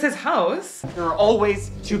 Uncle. Because it's his house. There are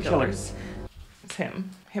always 2 killers. It's him.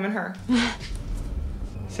 Him and her.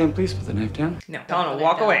 Sam, please put the knife down. No, Donna,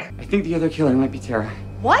 walk away. I think the other killer might be Tara.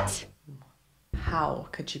 What? How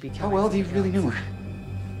could she be How killing? well do you really know her?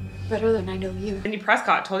 Better than I know you. Cindy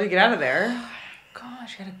Prescott told you to get out of there.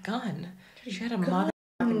 Gosh, she had a gun. She had a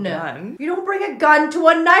motherfucking gun. You don't bring a gun to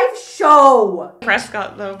a knife show.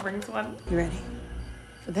 Prescott, though, brings one. You ready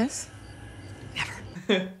for this?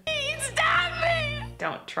 Stop me!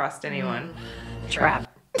 Don't trust anyone. Trap.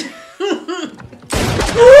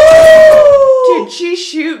 Did she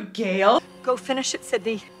shoot Gail? Go finish it,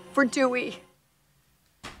 Sydney. For Dewey.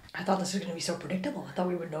 I thought this was gonna be so predictable. I thought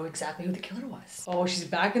we would know exactly who the killer was. Oh, she's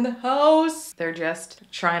back in the house. They're just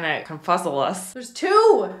trying to confuzzle us. There's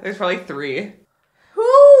 2. There's probably 3. Who?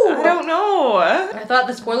 I don't know. I thought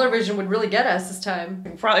the spoiler vision would really get us this time.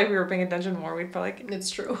 Probably if we were paying attention more, we'd probably. It's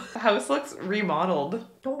true. The house looks remodeled.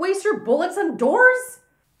 Don't waste your bullets on doors.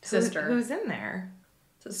 Sister. Who's in there?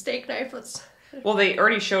 It's a steak knife. Let's. Well, they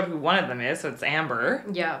already showed who one of them is, so it's Amber.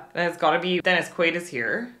 Yeah. Then it's gotta be Dennis Quaid is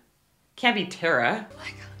here. Can't be Tara. Oh my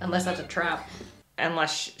God. Unless that's a trap.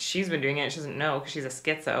 Unless she's been doing it and she doesn't know because she's a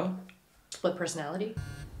schizo. Split personality.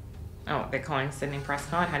 Oh, they're calling Sydney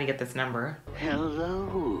Prescott? How do you get this number?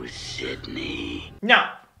 Hello, Sydney. No.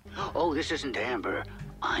 Oh, this isn't Amber.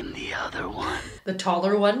 I'm the other one. The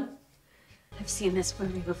taller one? I've seen this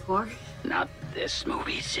movie before. Not this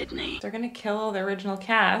movie, Sydney. They're gonna kill the original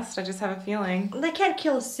cast. I just have a feeling. They can't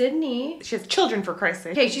kill Sydney. She has children, for Christ's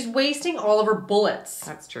sake. Okay, she's wasting all of her bullets.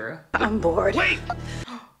 That's true. I'm bored. Wait!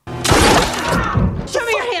 Show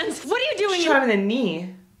me your hands! What are you doing? Shot him in the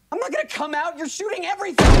knee. I'm not gonna come out. You're shooting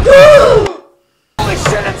everything. Holy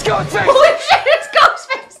shit, it's Ghostface! Holy shit, it's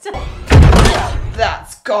Ghostface!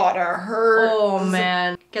 That's gotta hurt. Oh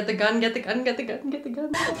man. Get the gun, get the gun, get the gun, get the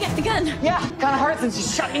gun. Get the gun! Yeah, kinda hard since you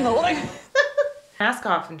shot me in the leg. Mask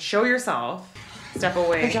off and show yourself. Step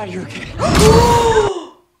away. Thank God you're okay.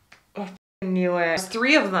 I knew it. There's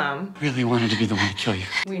 3 of them. Really wanted to be the one to kill you.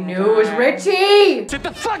 We knew it was Richie! Sit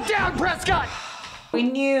the fuck down, Prescott! We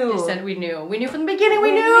knew. They said we knew. We knew from the beginning,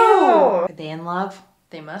 we knew! Are they in love?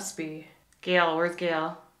 They must be. Gail, where's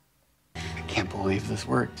Gail? I can't believe this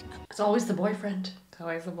worked. It's always the boyfriend. It's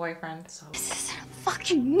always the boyfriend. This isn't a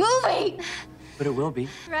fucking movie! But it will be.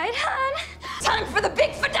 Right, hon? Time for the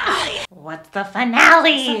big finale! What's the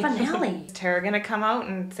finale? What's the finale? Is Tara gonna come out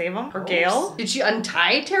and save him? Or Gail? Did she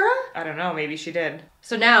untie Tara? I don't know, maybe she did.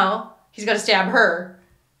 So now, he's gotta stab her.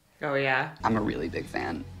 Oh yeah. I'm a really big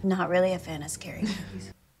fan. Not really a fan of scary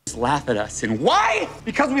movies. Just laugh at us. And why?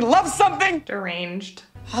 Because we love something? Deranged.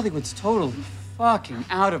 Hollywood's totally fucking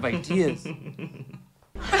out of ideas.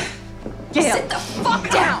 Gail. Sit the fuck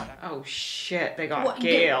down! Oh shit, they got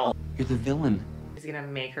Gail. You're the villain. Is he gonna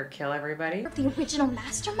make her kill everybody? The original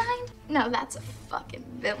mastermind? No, that's a fucking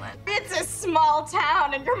villain. It's a small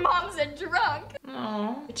town and your mom's a drunk.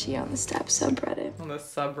 Oh. Richie on the Step subreddit. On the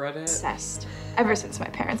subreddit. Obsessed. Ever since my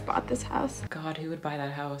parents bought this house. God, who would buy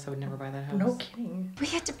that house? I would never buy that house. No kidding. We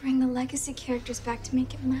had to bring the legacy characters back to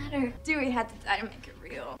make it matter. Dewey had to die to make it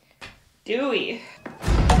real. Dewey.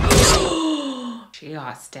 She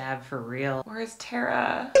got stabbed for real. Where's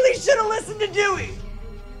Tara? Really should have listened to Dewey.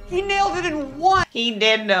 He nailed it in 1. He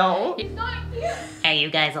did know. He's not here. Are you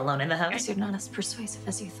guys alone in the house? You're not as persuasive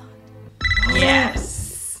as you thought.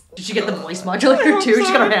 Yes. Did she get the voice modulator too? She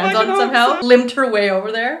got her hands on it somehow. Limped her way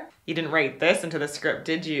over there. You didn't write this into the script,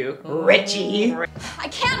 did you? Richie. I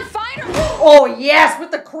can't find her. Oh yes,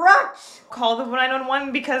 with the crutch. Call the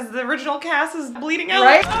 911 because the original cast is bleeding out.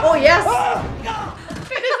 Right? Oh yes.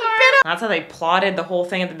 That's how they plotted the whole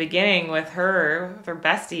thing at the beginning with her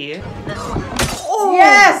bestie. Oh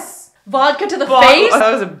yes. Vodka to the face. Oh,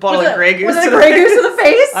 that was a bottle of Grey Goose. Was it a Grey Goose to the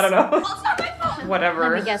face? I don't know. Well, it's not my fault. Whatever.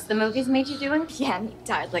 Let me guess, the movies made you do it? Yeah, and he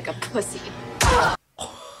died like a pussy. I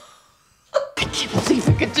can't believe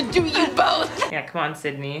I get to do you both. Yeah, come on,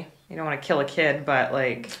 Sydney. You don't want to kill a kid, but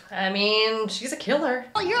like. I mean, she's a killer.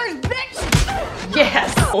 Oh, yours, bitch.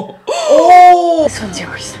 Yes. Oh. This one's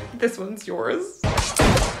yours. This one's yours.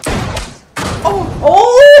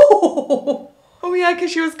 Oh. Oh yeah,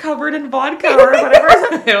 because she was covered in vodka or whatever.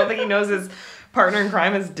 I don't think he knows his partner in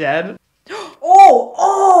crime is dead.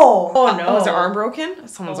 Oh no. Oh, is her arm broken?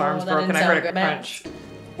 Someone's arm's that broken. didn't I heard sound a good. crunch.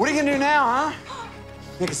 What are you gonna do now, huh?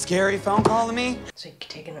 Make a scary phone call to me? So you can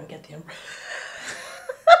take it and get the umbrella.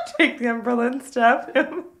 Take the umbrella and stab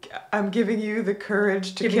him. I'm giving you the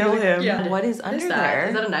courage to kill him. Yeah. What is under that? there?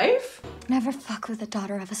 Is that a knife? Never fuck with the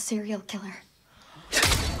daughter of a serial killer.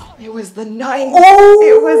 It was the knife. Oh!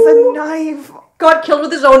 It was a knife. Got killed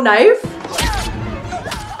with his own knife?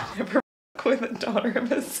 Never fuck with the daughter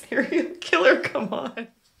of a serial killer. Come on.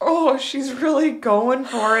 Oh, she's really going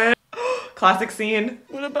for it. Classic scene.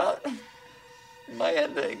 What about my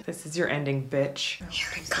ending? This is your ending, bitch. Here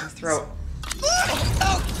it comes. Throat.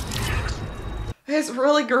 It's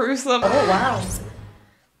really gruesome. Oh wow.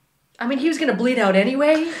 I mean, he was gonna bleed out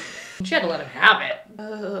anyway. She had to let him have it.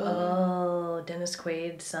 Oh, Dennis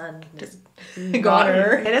Quaid's son got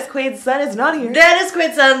her. Dennis Quaid's son is not here. Dennis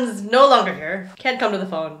Quaid's son's no longer here. Can't come to the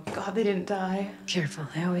phone. God, they didn't die. Careful,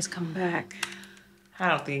 they always come back. I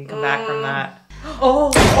don't think you can come back from that.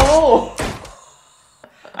 Oh!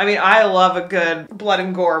 I mean, I love a good blood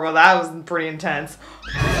and gore, but that was pretty intense.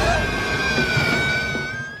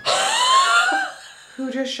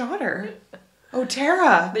 Who just shot her? Oh,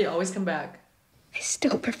 Tara. They always come back. I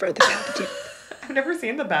still prefer the Babadook. I've never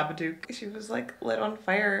seen the Babadook. She was like lit on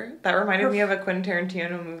fire. That reminded me of a Quentin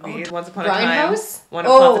Tarantino movie. Once Upon a Time. Grindhouse? Once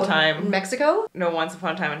Upon a Time. In Mexico? No, Once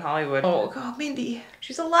Upon a Time in Hollywood. Oh, God, Mindy.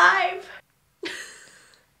 She's alive.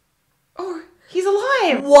 Oh, he's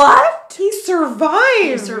alive. What? He survived.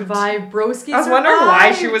 He survived, broski. I was wondering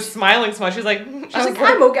why she was smiling so much. She's like,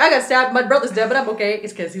 I'm okay. I got stabbed. My brother's dead, but I'm okay.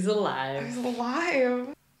 It's because he's alive. He's alive.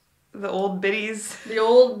 The old biddies. The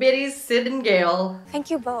old biddies, Sid and Gail.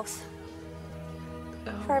 Thank you both.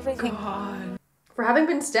 For everything. God. For having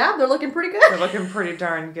been stabbed, they're looking pretty good. They're looking pretty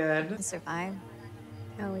darn good. I survive.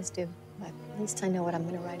 I always do. But at least I know what I'm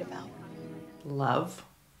gonna write about. Love.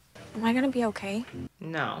 Am I gonna be okay?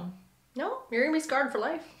 No. No, you're gonna be scarred for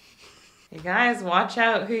life. You guys, watch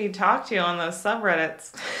out who you talk to on those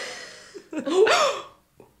subreddits.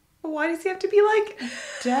 Why does he have to be like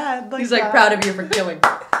dead? He's like proud of you for killing.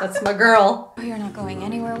 That's my girl. You're not going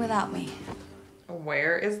anywhere without me.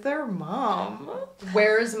 Where is their mom?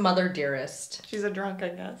 Where is Mother Dearest? She's a drunk, I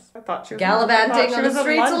guess. I thought she was gallivanting on the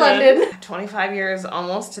streets of London. 25 years,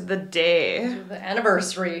 almost to the day. The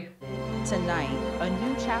anniversary. Tonight, a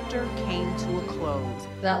new chapter came to a close.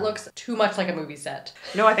 That looks too much like a movie set.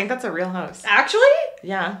 No, I think that's a real house. Actually?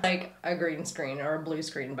 Yeah. Like a green screen or a blue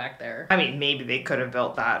screen back there. I mean, maybe they could have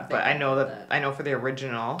built that, but I know that I know for the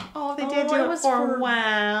original. Oh, they did do it was for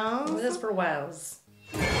wows. It was for wows.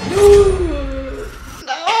 No!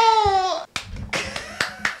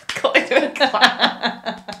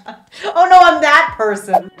 Oh no, I'm that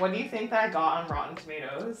person. What do you think that I got on Rotten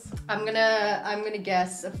Tomatoes? I'm gonna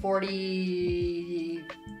guess a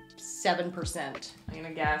 47%. I'm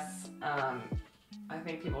gonna guess, I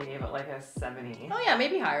think people gave it like a 70. Oh yeah,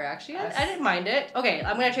 maybe higher actually. I didn't mind it. Okay,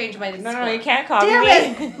 I'm gonna change my score. No, you can't copy Damn me.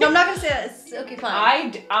 it! No, I'm not gonna say that. Okay,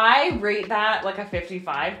 fine. I rate that like a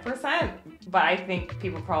 55%, but I think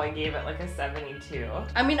people probably gave it like a 72.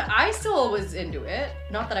 I mean, I still was into it.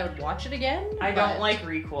 Not that I would watch it again. I don't like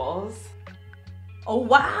requels. Oh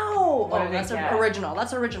wow! What did that's it get? original.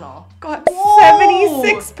 That's original. Got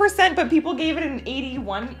 76%, but people gave it an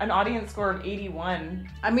 81, an audience score of 81.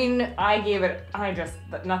 I mean, I gave it.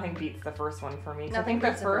 Nothing beats the first one for me. I think the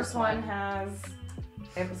beats first one has.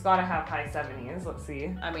 It's got to have high 70s. Let's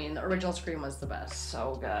see. I mean, the original Scream was the best.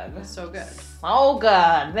 So good. So good. So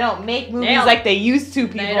good. They don't make movies like they used to,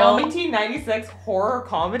 people. They don't. 1996 horror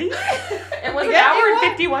comedy. It was an Yeah, hour it and was.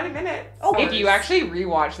 51 minutes. Oh, If you actually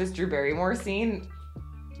rewatch this Drew Barrymore scene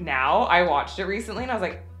now, I watched it recently and I was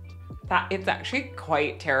like, it's actually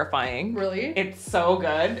quite terrifying. Really? It's so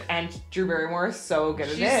good, and Drew Barrymore is so good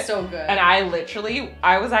at it. She's so good. And I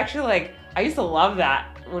was actually like, I used to love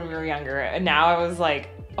that when we were younger, and now I was like,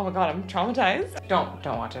 oh my god, I'm traumatized. Don't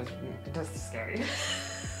watch it. It's just scary.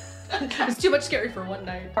 It's too much scary for one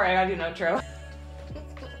night. All right, I gotta do an outro.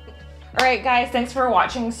 All right, guys, thanks for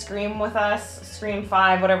watching Scream with us. Scream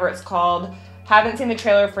 5, whatever it's called. Haven't seen the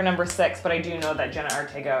trailer for number 6, but I do know that Jenna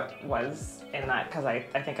Ortega was in that because I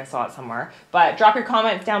think I saw it somewhere. But drop your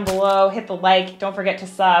comments down below, hit the like, don't forget to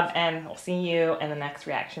sub, and we'll see you in the next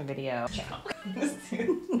reaction video. Ciao.